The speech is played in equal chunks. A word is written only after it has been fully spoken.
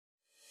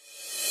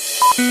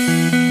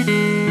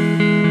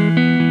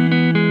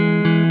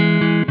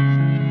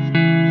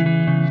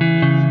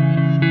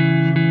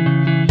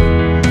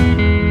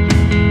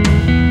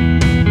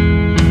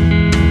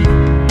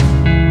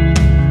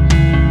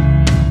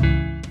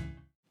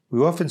We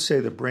often say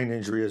that brain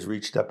injury has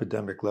reached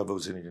epidemic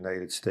levels in the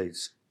United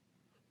States.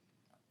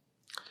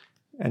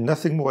 And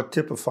nothing more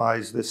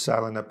typifies this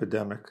silent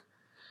epidemic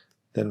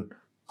than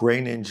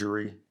brain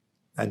injury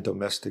and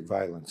domestic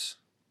violence.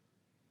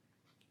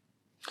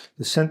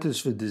 The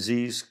Centers for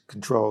Disease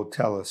Control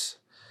tell us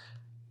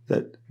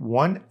that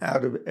 1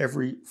 out of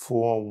every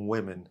 4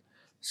 women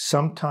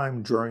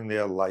sometime during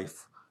their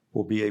life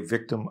will be a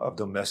victim of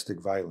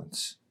domestic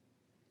violence.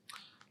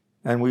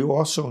 And we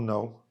also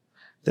know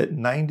that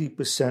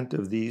 90%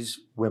 of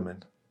these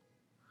women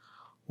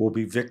will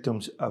be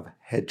victims of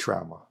head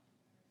trauma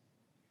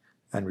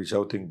and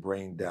resulting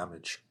brain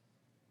damage.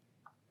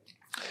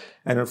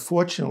 And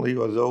unfortunately,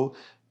 although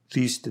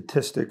these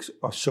statistics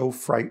are so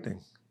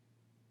frightening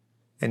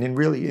and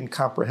really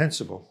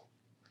incomprehensible,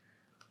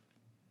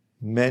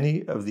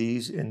 many of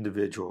these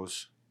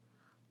individuals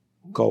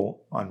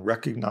go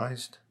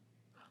unrecognized,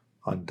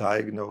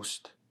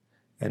 undiagnosed,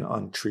 and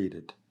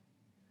untreated.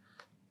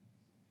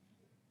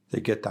 They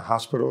get to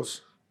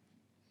hospitals,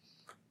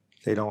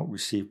 they don't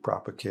receive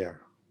proper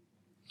care.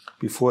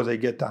 Before they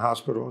get to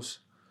hospitals,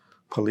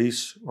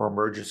 police or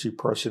emergency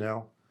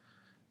personnel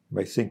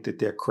may think that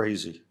they're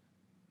crazy,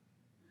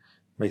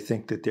 may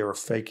think that they're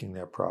faking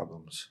their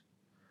problems,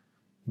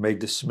 may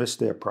dismiss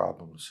their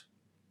problems,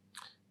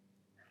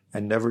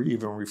 and never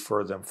even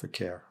refer them for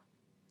care.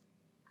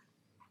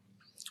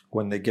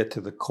 When they get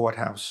to the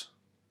courthouse,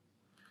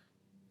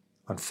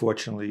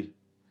 unfortunately,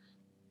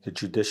 the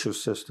judicial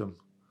system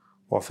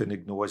often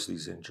ignores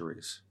these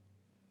injuries,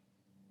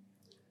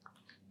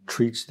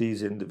 treats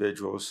these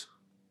individuals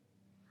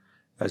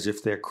as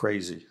if they're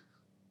crazy,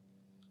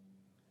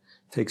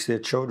 takes their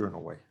children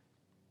away,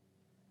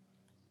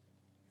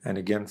 and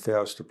again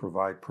fails to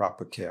provide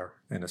proper care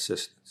and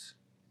assistance.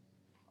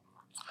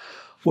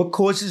 What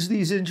causes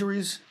these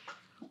injuries?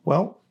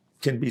 Well,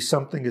 it can be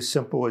something as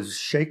simple as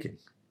shaking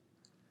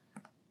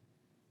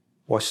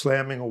or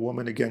slamming a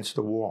woman against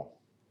a wall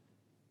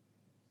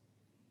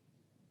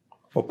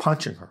or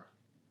punching her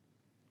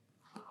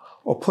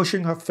or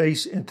pushing her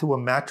face into a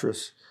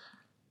mattress,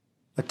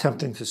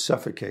 attempting to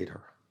suffocate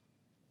her.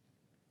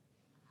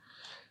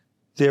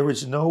 There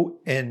is no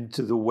end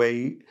to the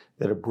way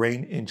that a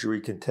brain injury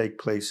can take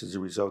place as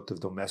a result of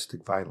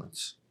domestic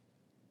violence.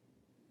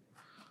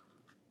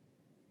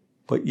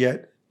 But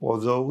yet,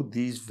 although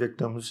these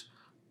victims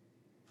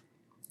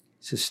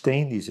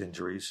sustain these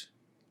injuries,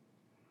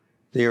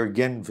 they are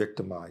again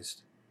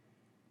victimized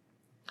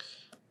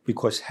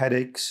because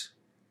headaches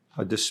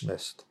are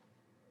dismissed.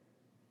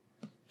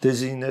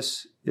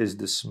 Dizziness is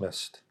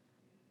dismissed.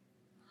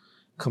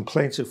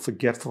 Complaints of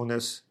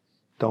forgetfulness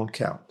don't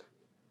count.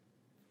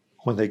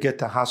 When they get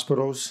to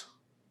hospitals,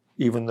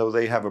 even though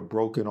they have a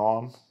broken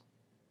arm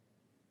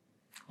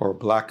or a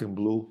black and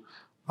blue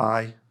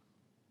eye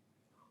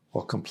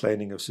or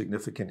complaining of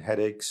significant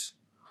headaches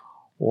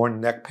or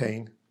neck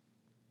pain,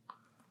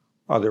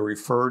 are they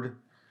referred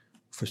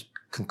for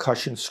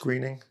concussion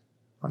screening?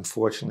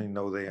 Unfortunately,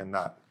 no, they are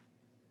not.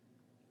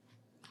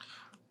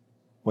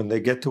 When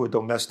they get to a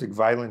domestic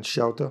violence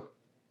shelter,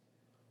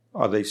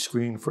 are they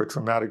screened for a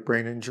traumatic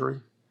brain injury?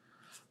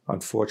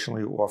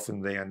 Unfortunately,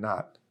 often they are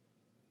not.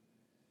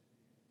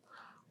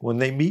 When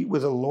they meet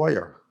with a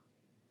lawyer,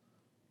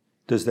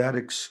 does that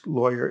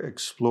lawyer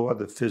explore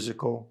the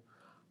physical,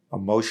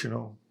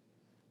 emotional,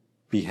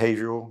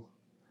 behavioral,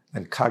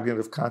 and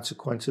cognitive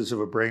consequences of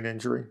a brain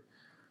injury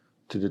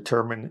to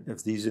determine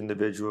if these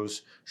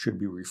individuals should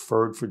be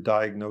referred for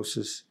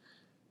diagnosis,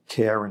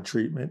 care, and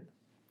treatment?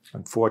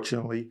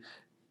 Unfortunately,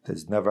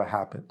 this never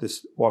happened.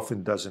 This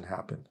often doesn't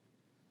happen.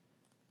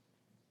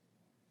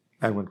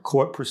 And when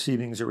court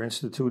proceedings are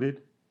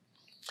instituted,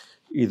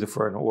 either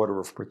for an order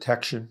of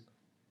protection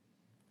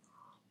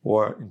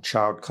or in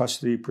child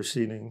custody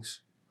proceedings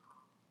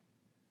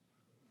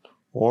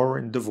or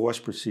in divorce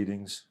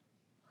proceedings,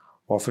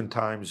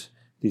 oftentimes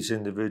these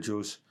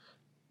individuals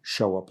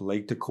show up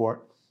late to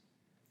court,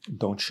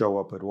 don't show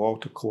up at all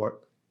to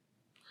court.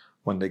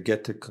 When they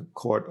get to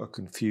court, are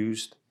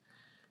confused,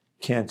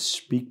 can't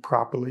speak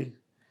properly,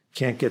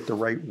 can't get the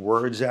right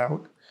words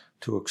out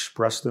to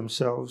express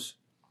themselves,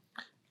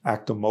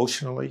 act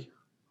emotionally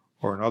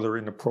or in other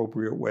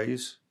inappropriate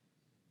ways,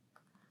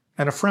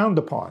 and are frowned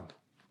upon.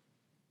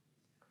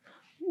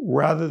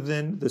 Rather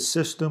than the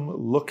system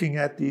looking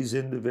at these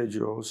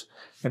individuals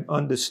and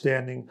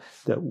understanding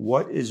that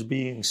what is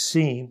being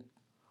seen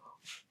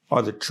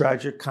are the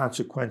tragic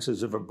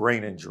consequences of a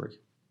brain injury.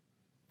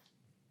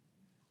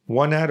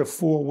 1 out of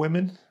 4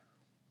 women,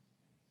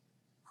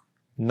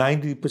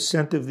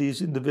 90% of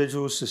these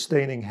individuals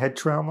sustaining head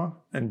trauma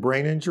and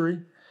brain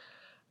injury.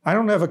 I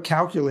don't have a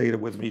calculator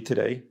with me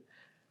today,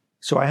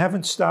 so I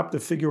haven't stopped to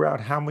figure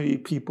out how many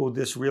people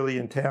this really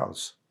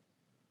entails.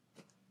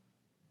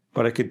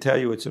 But I can tell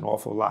you it's an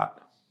awful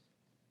lot.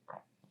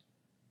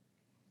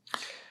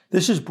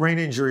 This is Brain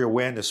Injury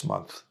Awareness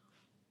Month.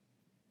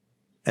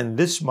 And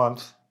this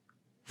month,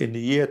 in the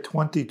year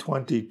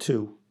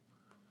 2022,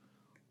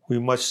 we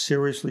must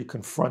seriously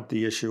confront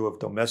the issue of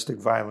domestic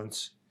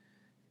violence,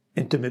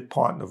 intimate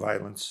partner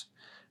violence,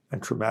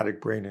 and traumatic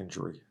brain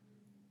injury.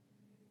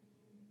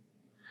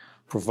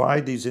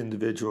 Provide these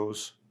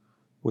individuals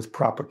with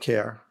proper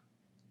care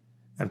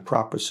and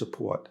proper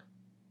support.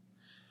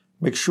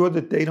 Make sure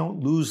that they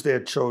don't lose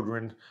their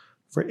children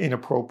for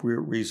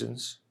inappropriate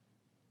reasons.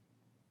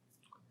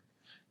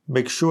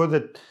 Make sure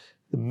that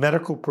the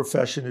medical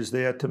profession is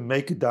there to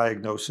make a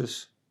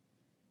diagnosis,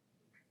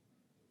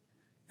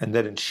 and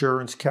that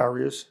insurance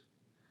carriers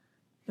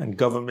and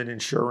government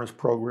insurance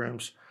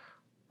programs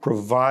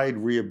provide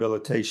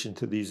rehabilitation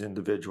to these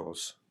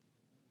individuals.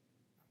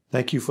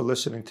 Thank you for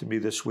listening to me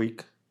this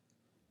week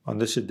on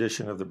this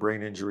edition of the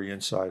Brain Injury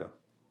Insider.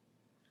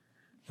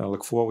 And I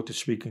look forward to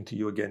speaking to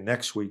you again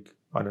next week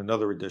on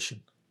another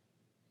edition.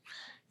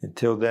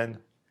 Until then,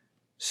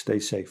 stay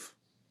safe.